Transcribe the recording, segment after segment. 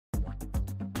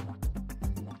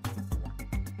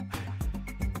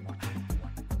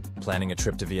Planning a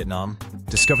trip to Vietnam?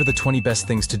 Discover the 20 best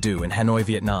things to do in Hanoi,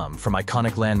 Vietnam, from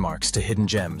iconic landmarks to hidden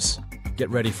gems. Get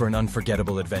ready for an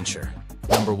unforgettable adventure.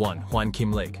 Number 1. Hoàn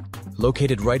Kiếm Lake.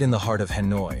 Located right in the heart of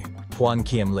Hanoi, Hoàn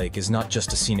Kiếm Lake is not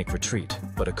just a scenic retreat,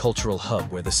 but a cultural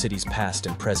hub where the city's past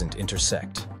and present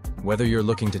intersect. Whether you're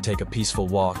looking to take a peaceful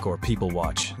walk or people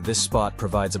watch, this spot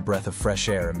provides a breath of fresh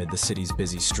air amid the city's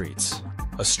busy streets.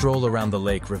 A stroll around the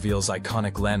lake reveals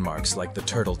iconic landmarks like the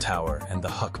Turtle Tower and the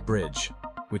Huc Bridge,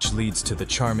 which leads to the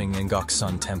charming Ngok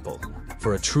Sun Temple.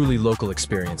 For a truly local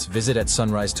experience, visit at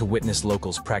sunrise to witness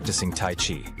locals practicing Tai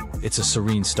Chi. It's a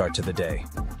serene start to the day.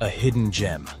 A hidden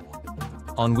gem.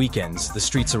 On weekends, the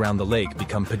streets around the lake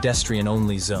become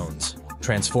pedestrian-only zones,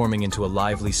 transforming into a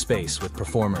lively space with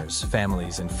performers,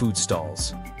 families, and food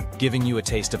stalls, giving you a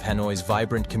taste of Hanoi's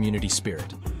vibrant community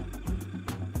spirit.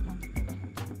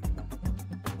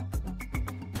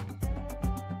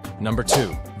 Number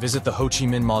 2. Visit the Ho Chi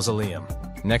Minh Mausoleum.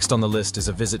 Next on the list is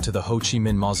a visit to the Ho Chi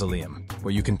Minh Mausoleum,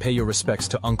 where you can pay your respects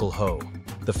to Uncle Ho,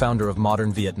 the founder of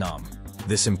modern Vietnam.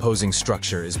 This imposing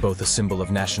structure is both a symbol of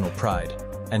national pride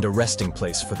and a resting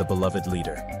place for the beloved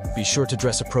leader. Be sure to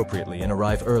dress appropriately and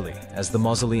arrive early, as the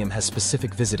mausoleum has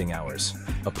specific visiting hours.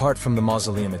 Apart from the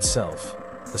mausoleum itself,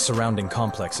 the surrounding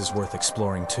complex is worth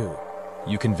exploring too.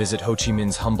 You can visit Ho Chi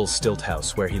Minh's humble stilt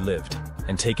house where he lived,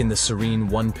 and take in the serene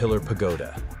one-pillar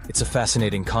pagoda. It's a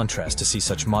fascinating contrast to see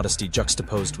such modesty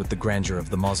juxtaposed with the grandeur of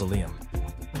the mausoleum.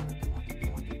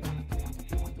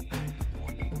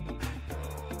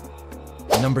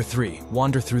 Number 3.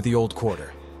 Wander through the Old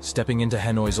Quarter. Stepping into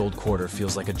Hanoi's Old Quarter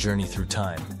feels like a journey through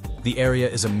time. The area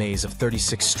is a maze of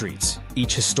 36 streets,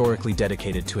 each historically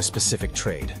dedicated to a specific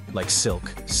trade, like silk,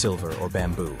 silver, or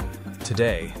bamboo.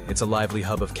 Today, it's a lively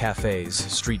hub of cafes,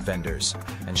 street vendors,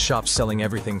 and shops selling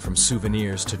everything from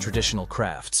souvenirs to traditional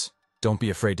crafts. Don't be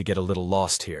afraid to get a little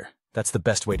lost here. That's the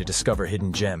best way to discover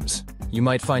hidden gems. You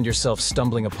might find yourself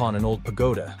stumbling upon an old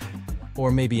pagoda,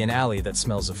 or maybe an alley that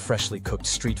smells of freshly cooked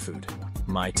street food.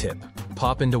 My tip: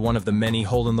 pop into one of the many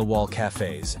hole-in-the-wall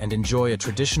cafes and enjoy a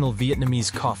traditional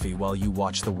Vietnamese coffee while you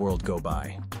watch the world go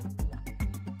by.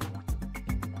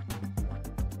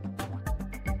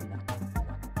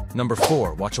 Number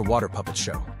 4. Watch a water puppet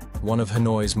show. One of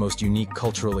Hanoi's most unique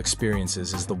cultural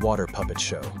experiences is the water puppet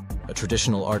show, a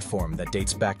traditional art form that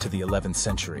dates back to the 11th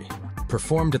century.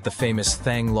 Performed at the famous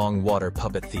Thang Long Water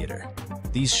Puppet Theater,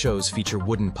 these shows feature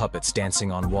wooden puppets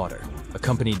dancing on water,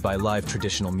 accompanied by live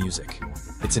traditional music.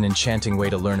 It's an enchanting way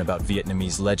to learn about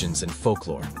Vietnamese legends and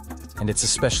folklore, and it's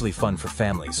especially fun for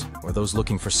families or those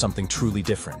looking for something truly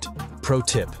different. Pro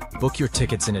tip: book your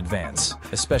tickets in advance,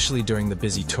 especially during the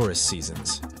busy tourist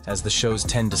seasons, as the shows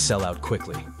tend to sell out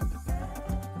quickly.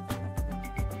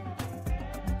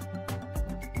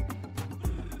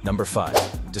 Number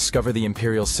 5. Discover the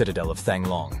Imperial Citadel of Thang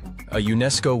Long. A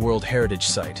UNESCO World Heritage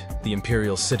Site, the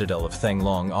Imperial Citadel of Thang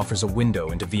Long offers a window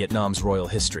into Vietnam's royal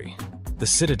history. The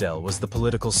citadel was the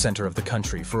political center of the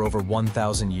country for over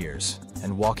 1,000 years,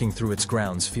 and walking through its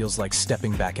grounds feels like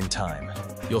stepping back in time.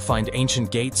 You'll find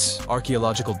ancient gates,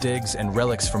 archaeological digs, and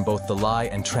relics from both the Lai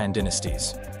and Tran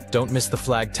dynasties. Don't miss the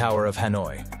Flag Tower of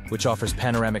Hanoi, which offers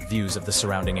panoramic views of the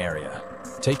surrounding area.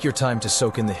 Take your time to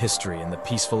soak in the history and the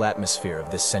peaceful atmosphere of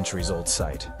this centuries-old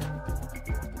site.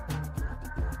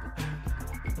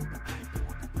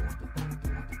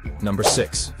 Number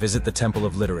 6. Visit the Temple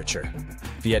of Literature.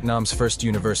 Vietnam's first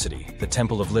university, the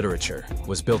Temple of Literature,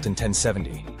 was built in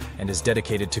 1070 and is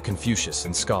dedicated to Confucius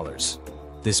and scholars.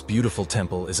 This beautiful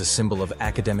temple is a symbol of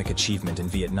academic achievement in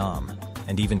Vietnam,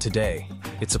 and even today,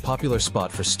 it's a popular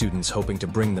spot for students hoping to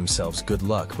bring themselves good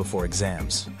luck before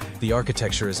exams. The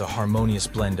architecture is a harmonious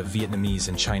blend of Vietnamese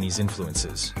and Chinese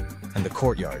influences, and the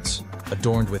courtyards,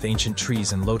 adorned with ancient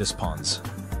trees and lotus ponds,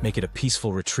 make it a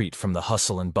peaceful retreat from the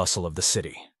hustle and bustle of the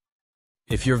city.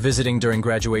 If you're visiting during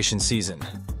graduation season,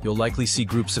 you'll likely see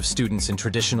groups of students in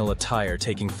traditional attire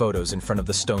taking photos in front of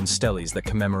the stone steles that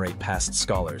commemorate past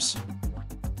scholars.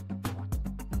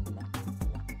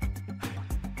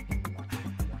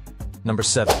 Number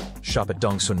 7. Shop at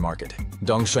Dong Xuan Market.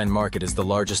 Dong Xuan Market is the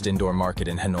largest indoor market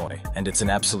in Hanoi, and it's an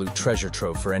absolute treasure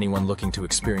trove for anyone looking to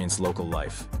experience local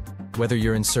life. Whether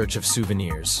you're in search of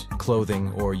souvenirs,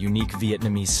 clothing, or unique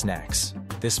Vietnamese snacks,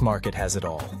 this market has it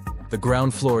all. The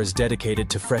ground floor is dedicated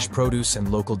to fresh produce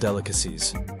and local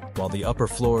delicacies, while the upper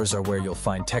floors are where you'll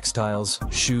find textiles,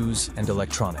 shoes, and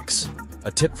electronics.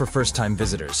 A tip for first-time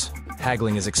visitors: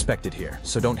 haggling is expected here,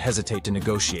 so don't hesitate to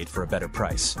negotiate for a better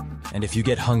price. And if you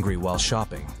get hungry while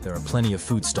shopping, there are plenty of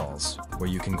food stalls where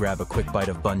you can grab a quick bite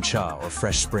of bun cha or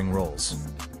fresh spring rolls.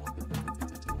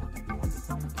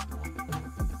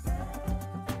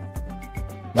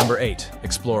 Number 8.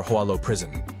 Explore Ho Lo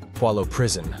Prison. Lo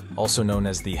Prison, also known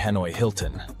as the Hanoi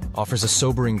Hilton, offers a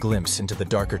sobering glimpse into the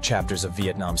darker chapters of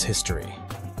Vietnam's history.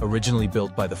 Originally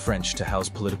built by the French to house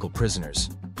political prisoners,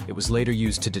 it was later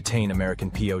used to detain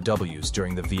American POWs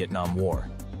during the Vietnam War.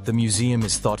 The museum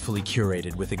is thoughtfully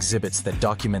curated with exhibits that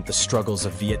document the struggles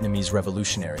of Vietnamese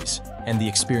revolutionaries and the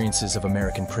experiences of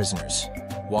American prisoners.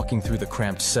 Walking through the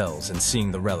cramped cells and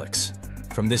seeing the relics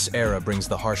from this era brings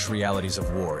the harsh realities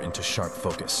of war into sharp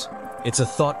focus. It's a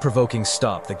thought-provoking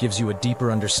stop that gives you a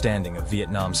deeper understanding of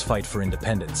Vietnam's fight for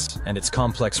independence and its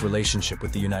complex relationship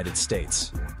with the United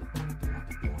States.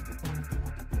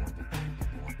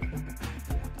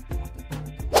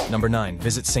 Number 9.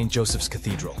 Visit St. Joseph's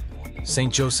Cathedral.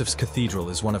 St. Joseph's Cathedral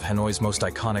is one of Hanoi's most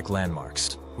iconic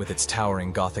landmarks, with its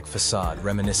towering Gothic facade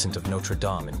reminiscent of Notre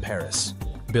Dame in Paris.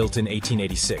 Built in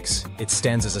 1886, it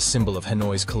stands as a symbol of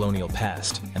Hanoi's colonial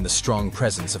past and the strong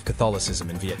presence of Catholicism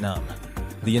in Vietnam.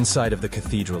 The inside of the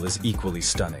cathedral is equally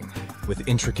stunning, with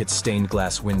intricate stained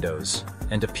glass windows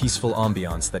and a peaceful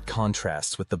ambiance that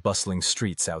contrasts with the bustling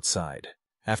streets outside.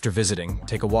 After visiting,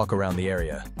 take a walk around the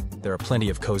area. There are plenty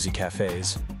of cozy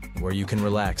cafes where you can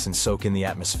relax and soak in the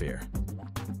atmosphere.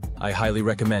 I highly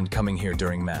recommend coming here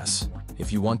during Mass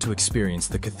if you want to experience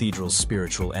the cathedral's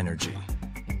spiritual energy.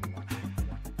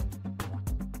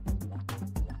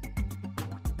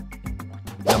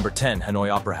 Number 10.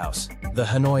 Hanoi Opera House. The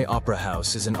Hanoi Opera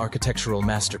House is an architectural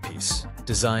masterpiece,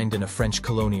 designed in a French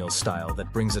colonial style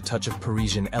that brings a touch of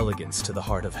Parisian elegance to the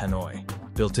heart of Hanoi.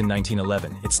 Built in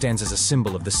 1911, it stands as a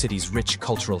symbol of the city's rich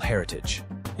cultural heritage.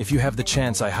 If you have the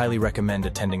chance, I highly recommend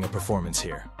attending a performance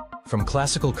here. From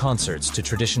classical concerts to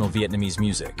traditional Vietnamese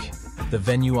music, the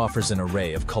venue offers an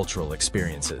array of cultural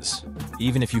experiences.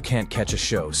 Even if you can't catch a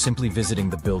show, simply visiting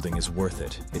the building is worth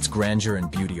it. Its grandeur and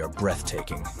beauty are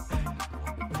breathtaking.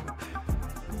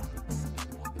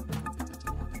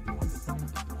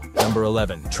 Number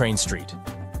 11. Train Street.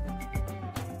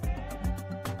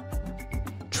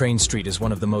 Train Street is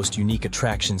one of the most unique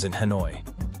attractions in Hanoi.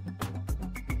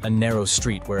 A narrow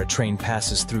street where a train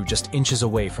passes through just inches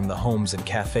away from the homes and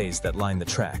cafes that line the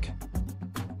track.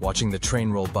 Watching the train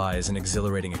roll by is an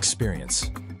exhilarating experience,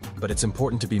 but it's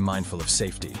important to be mindful of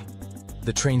safety.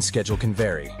 The train schedule can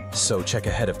vary, so check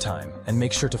ahead of time and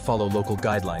make sure to follow local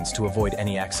guidelines to avoid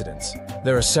any accidents.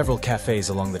 There are several cafes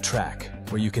along the track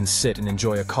where you can sit and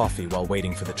enjoy a coffee while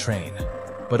waiting for the train.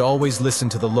 But always listen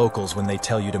to the locals when they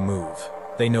tell you to move.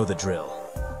 They know the drill.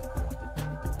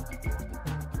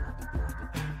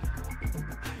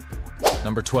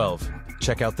 Number 12.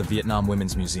 Check out the Vietnam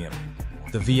Women's Museum.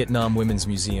 The Vietnam Women's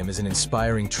Museum is an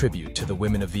inspiring tribute to the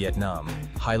women of Vietnam,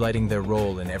 highlighting their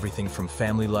role in everything from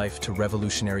family life to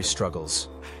revolutionary struggles.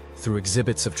 Through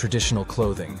exhibits of traditional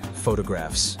clothing,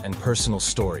 photographs, and personal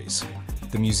stories,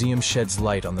 the museum sheds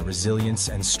light on the resilience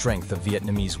and strength of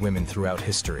Vietnamese women throughout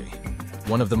history.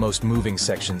 One of the most moving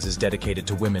sections is dedicated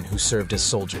to women who served as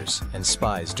soldiers and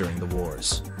spies during the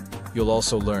wars. You'll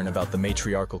also learn about the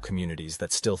matriarchal communities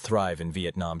that still thrive in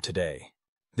Vietnam today.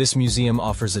 This museum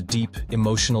offers a deep,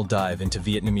 emotional dive into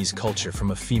Vietnamese culture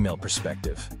from a female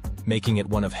perspective, making it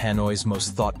one of Hanoi's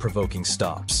most thought-provoking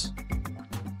stops.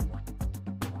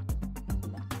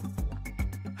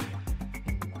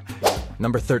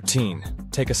 Number 13.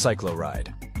 Take a cyclo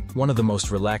ride. One of the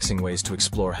most relaxing ways to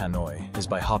explore Hanoi is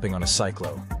by hopping on a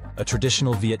cyclo, a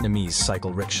traditional Vietnamese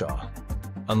cycle rickshaw.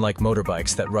 Unlike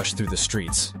motorbikes that rush through the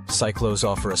streets, cyclos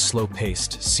offer a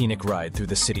slow-paced, scenic ride through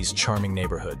the city's charming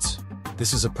neighborhoods.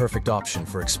 This is a perfect option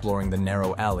for exploring the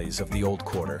narrow alleys of the Old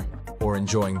Quarter or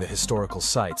enjoying the historical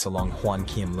sights along Hoàn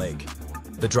Kiếm Lake.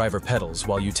 The driver pedals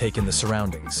while you take in the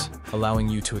surroundings, allowing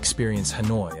you to experience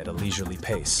Hanoi at a leisurely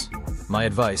pace. My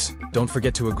advice, don't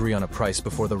forget to agree on a price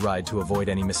before the ride to avoid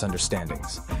any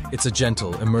misunderstandings. It's a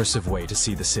gentle, immersive way to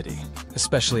see the city,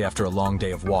 especially after a long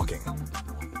day of walking.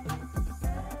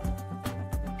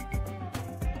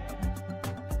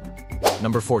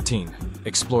 Number 14.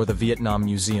 Explore the Vietnam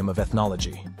Museum of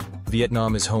Ethnology.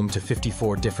 Vietnam is home to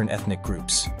 54 different ethnic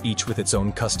groups, each with its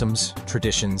own customs,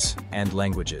 traditions, and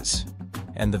languages.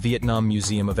 And the Vietnam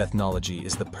Museum of Ethnology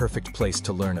is the perfect place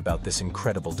to learn about this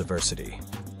incredible diversity.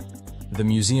 The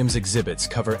museum's exhibits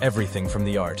cover everything from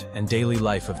the art and daily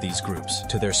life of these groups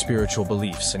to their spiritual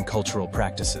beliefs and cultural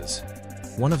practices.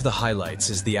 One of the highlights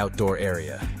is the outdoor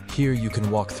area. Here you can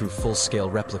walk through full-scale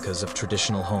replicas of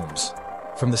traditional homes,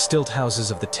 from the stilt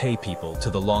houses of the Tay people to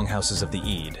the longhouses of the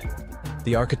Eid.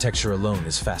 The architecture alone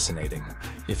is fascinating.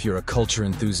 If you're a culture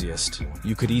enthusiast,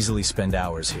 you could easily spend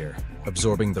hours here,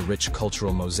 absorbing the rich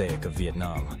cultural mosaic of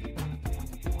Vietnam.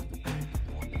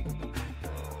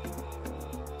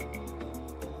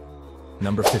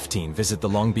 Number 15. Visit the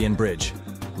Long Bien Bridge.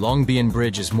 Long Bien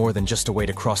Bridge is more than just a way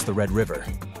to cross the Red River.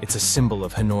 It's a symbol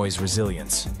of Hanoi's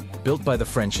resilience. Built by the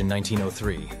French in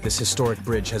 1903, this historic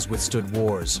bridge has withstood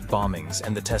wars, bombings,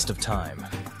 and the test of time.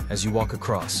 As you walk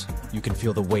across, you can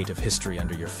feel the weight of history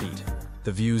under your feet.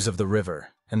 The views of the river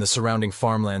and the surrounding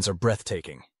farmlands are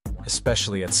breathtaking,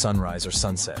 especially at sunrise or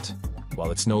sunset.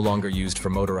 While it's no longer used for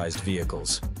motorized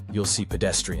vehicles, you'll see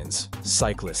pedestrians,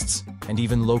 cyclists, and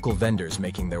even local vendors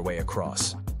making their way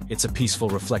across. It's a peaceful,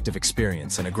 reflective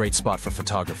experience and a great spot for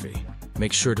photography.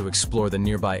 Make sure to explore the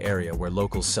nearby area where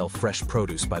locals sell fresh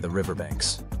produce by the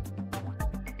riverbanks.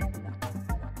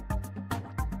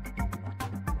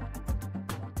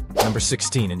 Number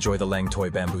 16. Enjoy the Lang Toi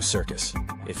Bamboo Circus.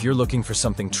 If you're looking for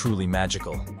something truly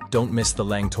magical, don't miss the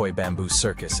Lang Toi Bamboo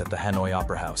Circus at the Hanoi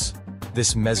Opera House.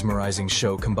 This mesmerizing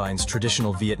show combines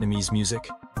traditional Vietnamese music,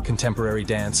 contemporary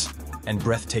dance, and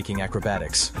breathtaking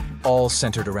acrobatics, all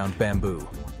centered around bamboo,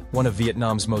 one of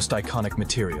Vietnam's most iconic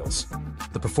materials.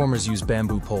 The performers use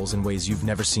bamboo poles in ways you've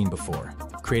never seen before,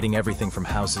 creating everything from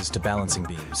houses to balancing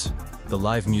beams. The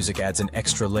live music adds an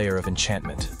extra layer of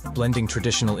enchantment, blending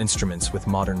traditional instruments with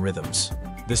modern rhythms.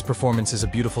 This performance is a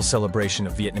beautiful celebration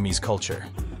of Vietnamese culture,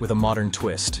 with a modern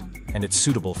twist, and it's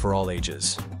suitable for all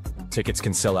ages. Tickets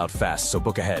can sell out fast, so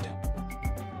book ahead.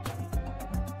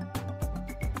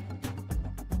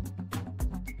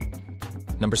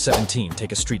 Number 17.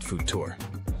 Take a street food tour.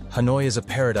 Hanoi is a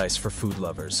paradise for food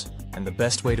lovers, and the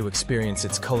best way to experience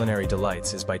its culinary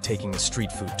delights is by taking a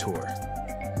street food tour.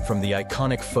 From the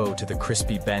iconic pho to the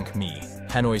crispy banh mi,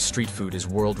 Hanoi's street food is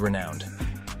world-renowned.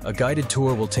 A guided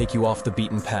tour will take you off the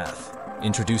beaten path,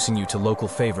 introducing you to local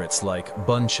favorites like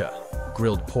bun cha,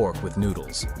 grilled pork with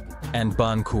noodles, and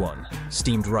ban cuon,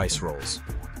 steamed rice rolls.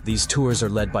 These tours are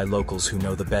led by locals who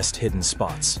know the best hidden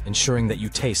spots, ensuring that you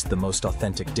taste the most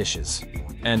authentic dishes.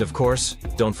 And of course,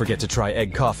 don't forget to try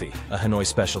egg coffee, a Hanoi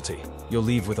specialty. You'll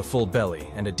leave with a full belly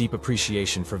and a deep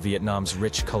appreciation for Vietnam's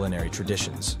rich culinary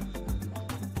traditions.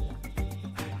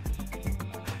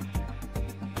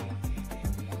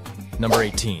 Number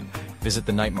 18. Visit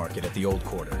the night market at the Old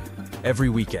Quarter. Every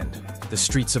weekend, the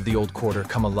streets of the Old Quarter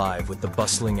come alive with the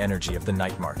bustling energy of the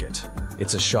night market.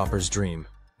 It's a shopper's dream,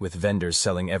 with vendors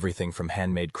selling everything from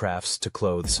handmade crafts to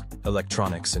clothes,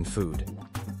 electronics, and food.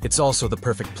 It's also the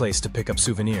perfect place to pick up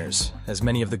souvenirs, as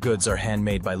many of the goods are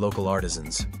handmade by local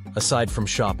artisans. Aside from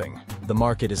shopping, the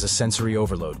market is a sensory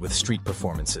overload with street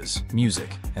performances,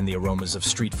 music, and the aromas of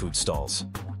street food stalls.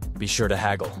 Be sure to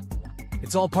haggle.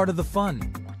 It's all part of the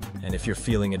fun. And if you're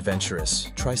feeling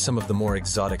adventurous, try some of the more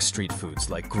exotic street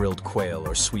foods like grilled quail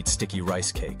or sweet sticky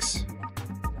rice cakes.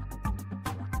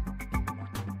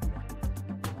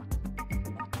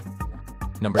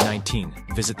 Number 19.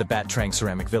 Visit the Bat Trang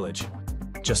Ceramic Village.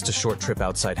 Just a short trip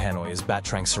outside Hanoi is Bat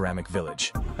Trang Ceramic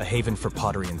Village, a haven for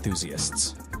pottery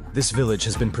enthusiasts. This village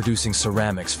has been producing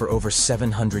ceramics for over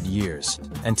 700 years,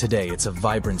 and today it's a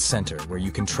vibrant center where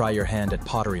you can try your hand at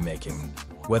pottery making.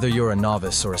 Whether you're a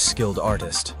novice or a skilled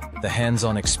artist, the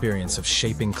hands-on experience of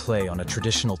shaping clay on a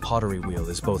traditional pottery wheel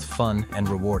is both fun and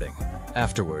rewarding.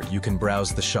 Afterward, you can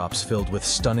browse the shops filled with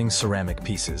stunning ceramic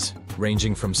pieces,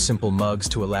 ranging from simple mugs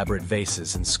to elaborate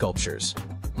vases and sculptures.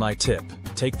 My tip: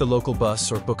 take the local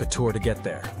bus or book a tour to get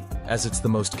there, as it's the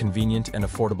most convenient and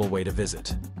affordable way to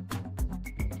visit.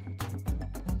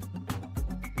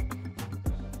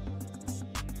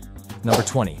 Number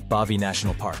 20. Ba Vi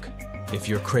National Park. If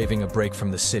you're craving a break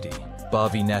from the city, Ba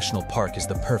Vi National Park is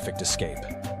the perfect escape.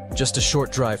 Just a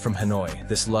short drive from Hanoi,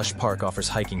 this lush park offers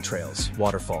hiking trails,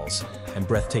 waterfalls, and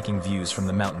breathtaking views from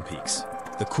the mountain peaks.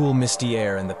 The cool, misty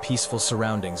air and the peaceful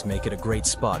surroundings make it a great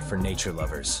spot for nature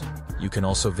lovers. You can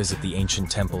also visit the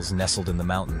ancient temples nestled in the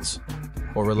mountains,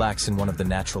 or relax in one of the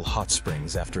natural hot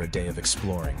springs after a day of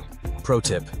exploring. Pro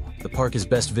tip: the park is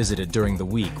best visited during the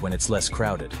week when it's less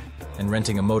crowded, and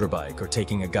renting a motorbike or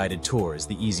taking a guided tour is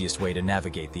the easiest way to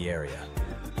navigate the area.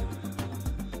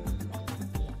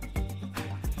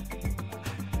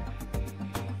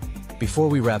 Before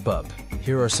we wrap up,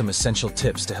 here are some essential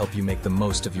tips to help you make the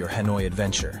most of your Hanoi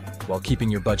adventure, while keeping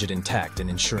your budget intact and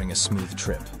ensuring a smooth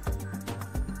trip.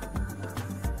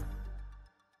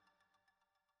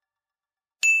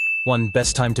 1.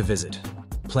 Best time to visit.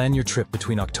 Plan your trip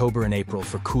between October and April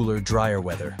for cooler, drier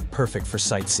weather, perfect for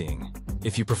sightseeing.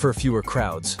 If you prefer fewer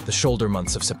crowds, the shoulder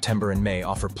months of September and May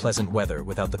offer pleasant weather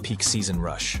without the peak season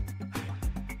rush.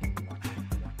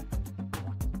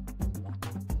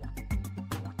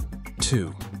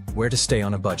 2. Where to stay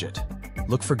on a budget.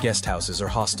 Look for guest houses or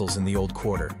hostels in the Old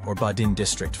Quarter or Ba Dinh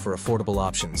district for affordable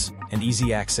options and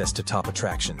easy access to top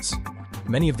attractions.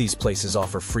 Many of these places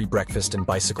offer free breakfast and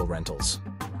bicycle rentals.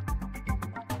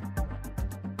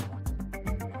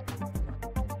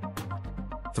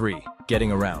 3.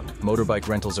 Getting around. Motorbike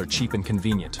rentals are cheap and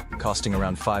convenient, costing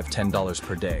around $5–10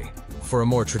 per day. For a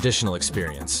more traditional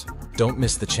experience, don't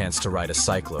miss the chance to ride a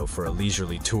cyclo for a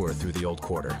leisurely tour through the Old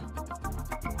Quarter.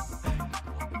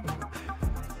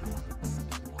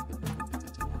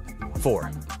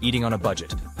 4. Eating on a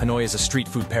budget. Hanoi is a street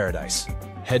food paradise.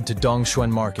 Head to Dong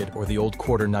Xuan Market or the Old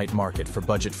Quarter Night Market for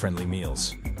budget-friendly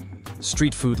meals.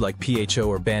 Street food like PHO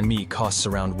or banh mi costs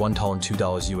around $1–2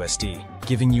 USD,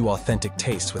 giving you authentic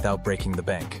taste without breaking the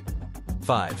bank.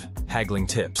 5. Haggling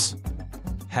tips.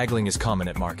 Haggling is common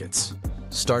at markets.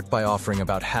 Start by offering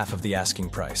about half of the asking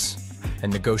price,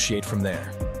 and negotiate from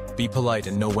there. Be polite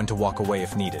and know when to walk away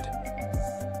if needed.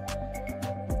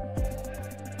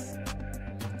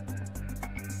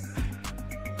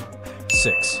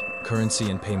 6. Currency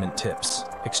and payment tips.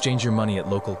 Exchange your money at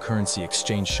local currency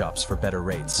exchange shops for better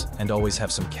rates, and always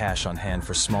have some cash on hand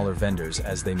for smaller vendors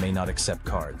as they may not accept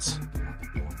cards.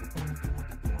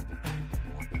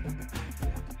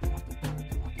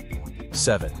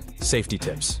 7. Safety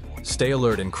tips. Stay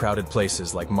alert in crowded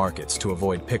places like markets to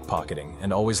avoid pickpocketing,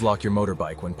 and always lock your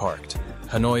motorbike when parked.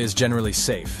 Hanoi is generally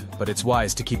safe, but it's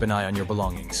wise to keep an eye on your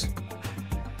belongings.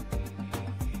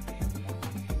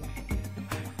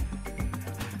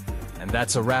 And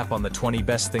that's a wrap on the 20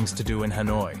 best things to do in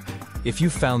Hanoi. If you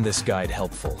found this guide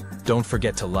helpful, don't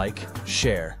forget to like,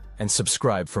 share, and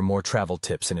subscribe for more travel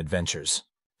tips and adventures.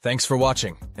 Thanks for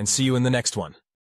watching, and see you in the next one.